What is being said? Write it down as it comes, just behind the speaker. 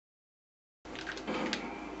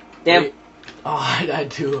Damn. Wait. Oh, I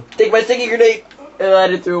died too. Take my sticky grenade. I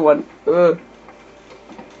did through one.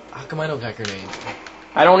 How come I don't got grenades?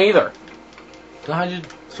 I don't either. So how'd you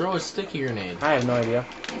throw a sticky grenade? I have no idea.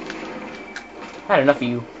 I had enough of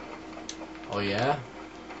you. Oh yeah?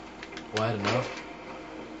 Well, I had enough.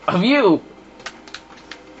 Of you!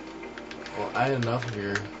 Well, I had enough of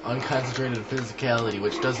your unconcentrated physicality,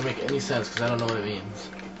 which doesn't make any sense because I don't know what it means.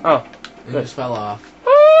 Oh. And you just fell off.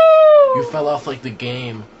 Woo! You fell off like the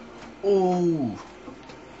game. Ooh.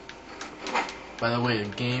 By the way, the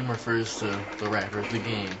game refers to the rapper, the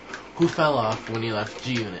game. Who fell off when he left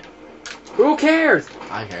G-Unit? Who cares?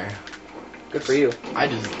 I care. Good for you. I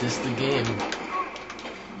just dissed the game.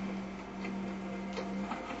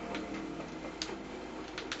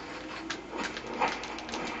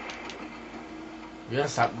 You gotta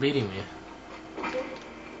stop beating me.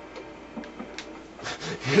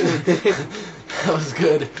 That was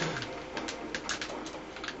good.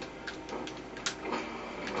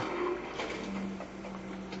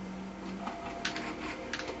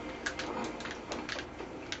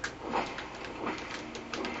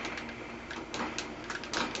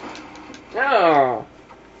 No.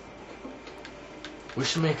 We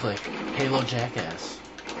should make like Halo Jackass.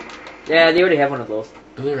 Yeah, they already have one of those.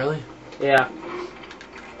 Do they really? Yeah.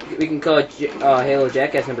 We can call it Halo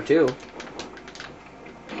Jackass number 2.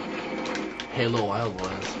 Halo Wild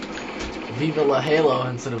Boys. Viva la Halo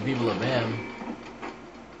instead of Viva la Bam.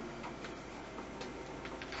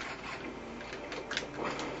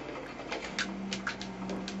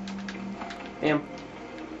 Bam.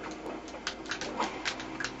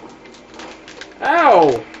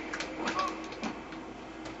 Ow!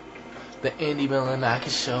 The Andy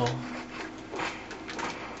Milonakis Show.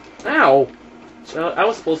 Ow! So I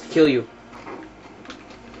was supposed to kill you.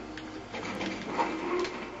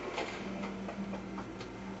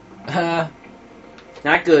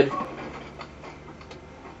 Not good.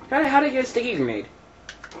 How did I get a sticky grenade?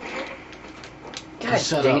 God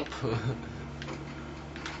Shut dang up.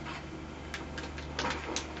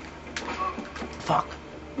 Fuck.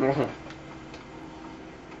 it.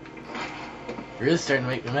 You're really starting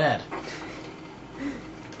to make me mad.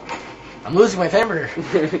 I'm losing my temper.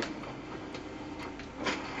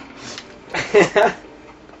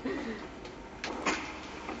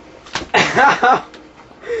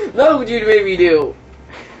 Look what you made me do.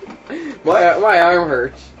 My arm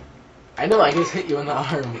hurts. I know, I just hit you in the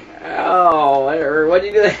arm. Oh, that hurt. Why'd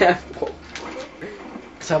you do that for?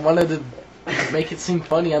 Because I wanted to make it seem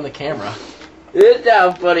funny on the camera. It's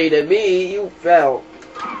not funny to me. You fell.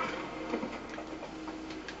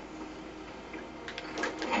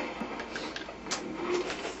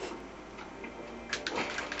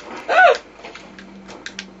 Ah!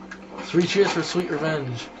 3 cheers for sweet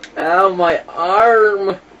revenge. Ow, my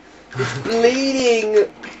arm. It's bleeding.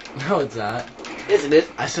 No, it's not. Yes, it is.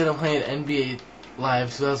 I started playing NBA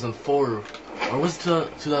Live 2004, or was it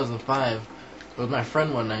 2005, with my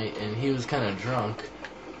friend one night, and he was kind of drunk,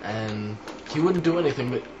 and he wouldn't do anything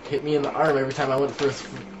but hit me in the arm every time I went for a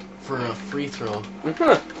free throw.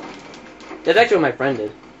 That's actually what my friend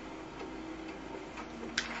did.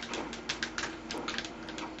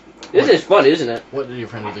 This is fun, isn't it? What did your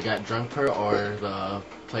friend do? The got drunk part or the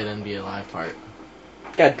played NBA Live part?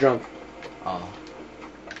 Got drunk. Oh.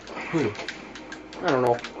 Who? I don't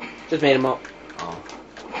know. Just made him up. Oh.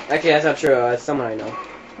 Actually, that's not true. It's someone I know.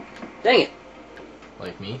 Dang it.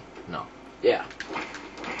 Like me? No. Yeah.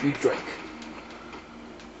 You drink.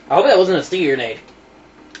 I hope that wasn't a sticky grenade.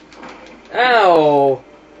 Ow.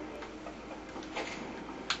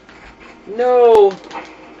 No.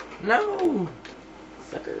 No!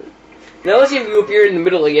 Sucker. Now let's see if you appear in the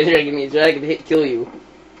middle again so I can kill you.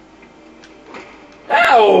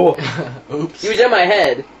 Ow! Oops. He was on my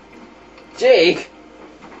head. Jake!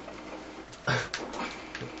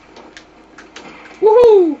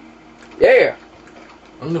 Woohoo! Yeah!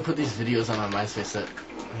 I'm gonna put these videos on my MySpace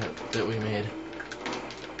that we made.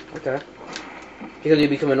 Okay. Because you'll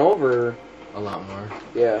be coming over. A lot more.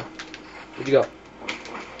 Yeah. Where'd you go?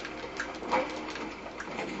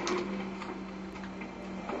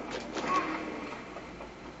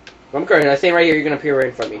 I'm current. I stay right here. You're gonna appear right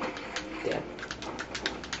in front of me. Damn.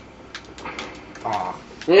 Aw.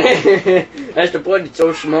 That's the point. It's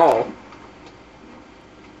so small.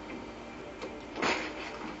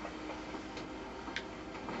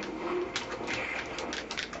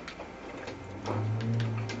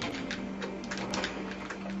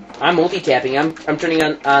 I'm multi-tapping. I'm turning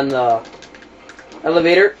on the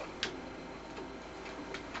elevator.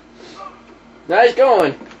 Nice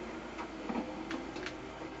going.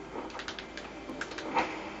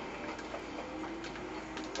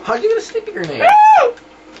 How'd you get a sticky grenade? Woo!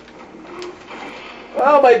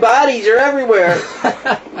 Oh, my bodies are everywhere.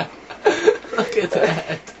 Look at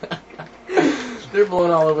that. They're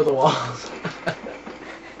blowing all over the walls.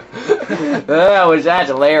 Oh, that's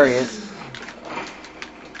hilarious.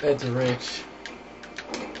 That's rich.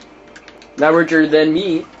 Not richer than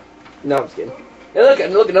me. No, I'm just kidding. Hey, look,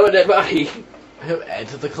 another dead body. Add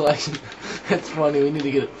to the collection. That's funny. We need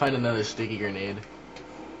to find another sticky grenade.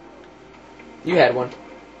 You had one.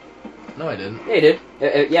 No, I didn't. Yeah, you did.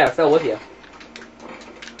 Yeah, it fell with you.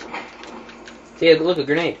 See, look, a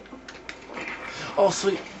grenade. Oh,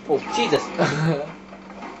 sweet. Oh, Jesus.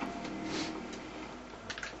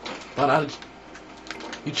 But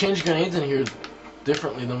you change grenades in here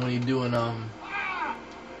differently than when you do in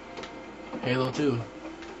Halo 2,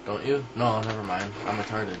 don't you? No, never mind. I'm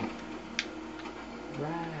retarded.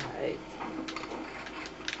 Right.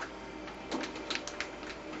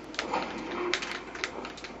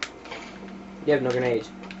 You have no grenades.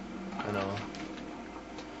 I know.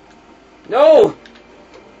 No!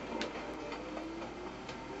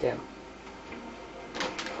 Damn.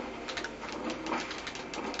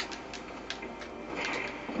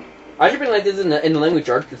 I should bring like this in the language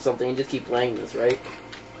arts or something and just keep playing this, right?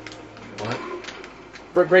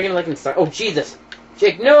 What? Bring it like in start. Oh Jesus,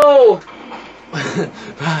 Jake, no!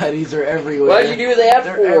 Bodies are everywhere. Why'd you do that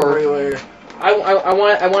They're for? everywhere.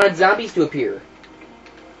 I wanted zombies to appear.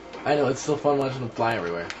 I know, it's still fun watching them fly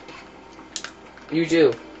everywhere. You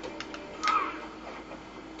do.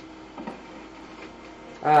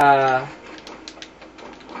 Ow.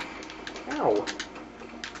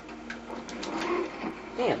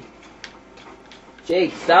 Damn.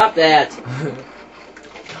 Jake, stop that.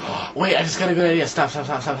 Wait, I just got a good idea. Stop. I'm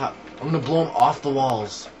gonna blow them off the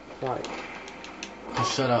walls. Why?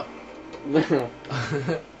 Just shut up.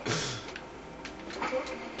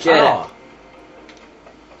 Shut up.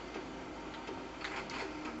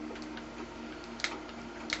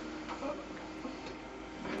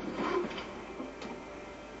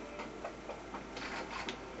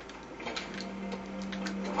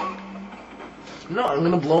 No, I'm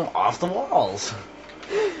gonna blow them off the walls.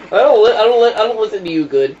 I don't listen to you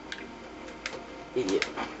good. Idiot.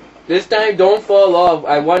 This time, don't fall off.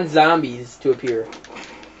 I want zombies to appear.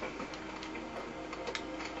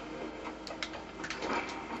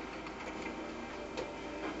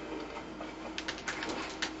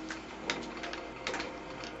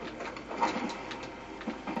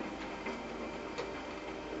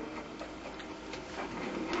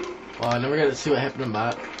 Well, I never got to see what happened to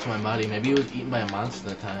my body. Maybe it was eaten by a monster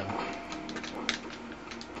that time.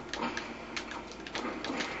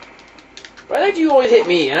 Why don't you always hit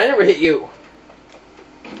me and I never hit you?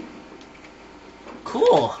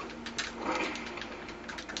 Cool.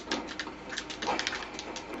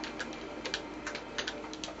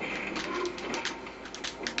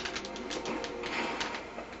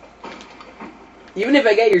 Even if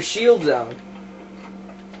I get your shield down.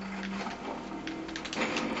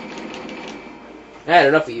 I had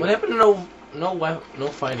enough of you. What happened to no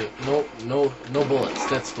fighting, no bullets?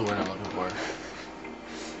 That's the word I'm looking for.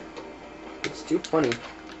 It's too funny.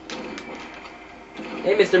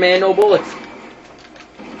 Hey, Mr. Man, no bullets.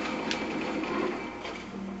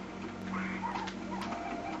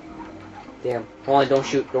 Damn. Hold on, don't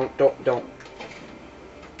shoot. Don't.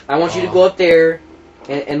 I want you to go up there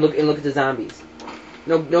and look at the zombies.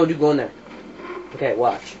 No, dude, go in there. Okay,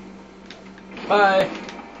 watch. Bye.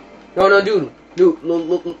 No, dude. Dude,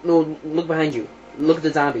 look behind you. Look at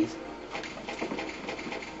the zombies.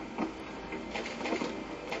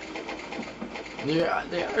 They are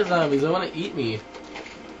zombies. They want to eat me.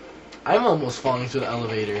 I'm almost falling through the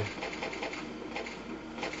elevator.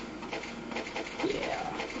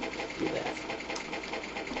 Yeah. Do that.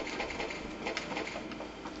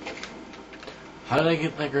 How did I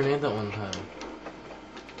get that grenade that one time?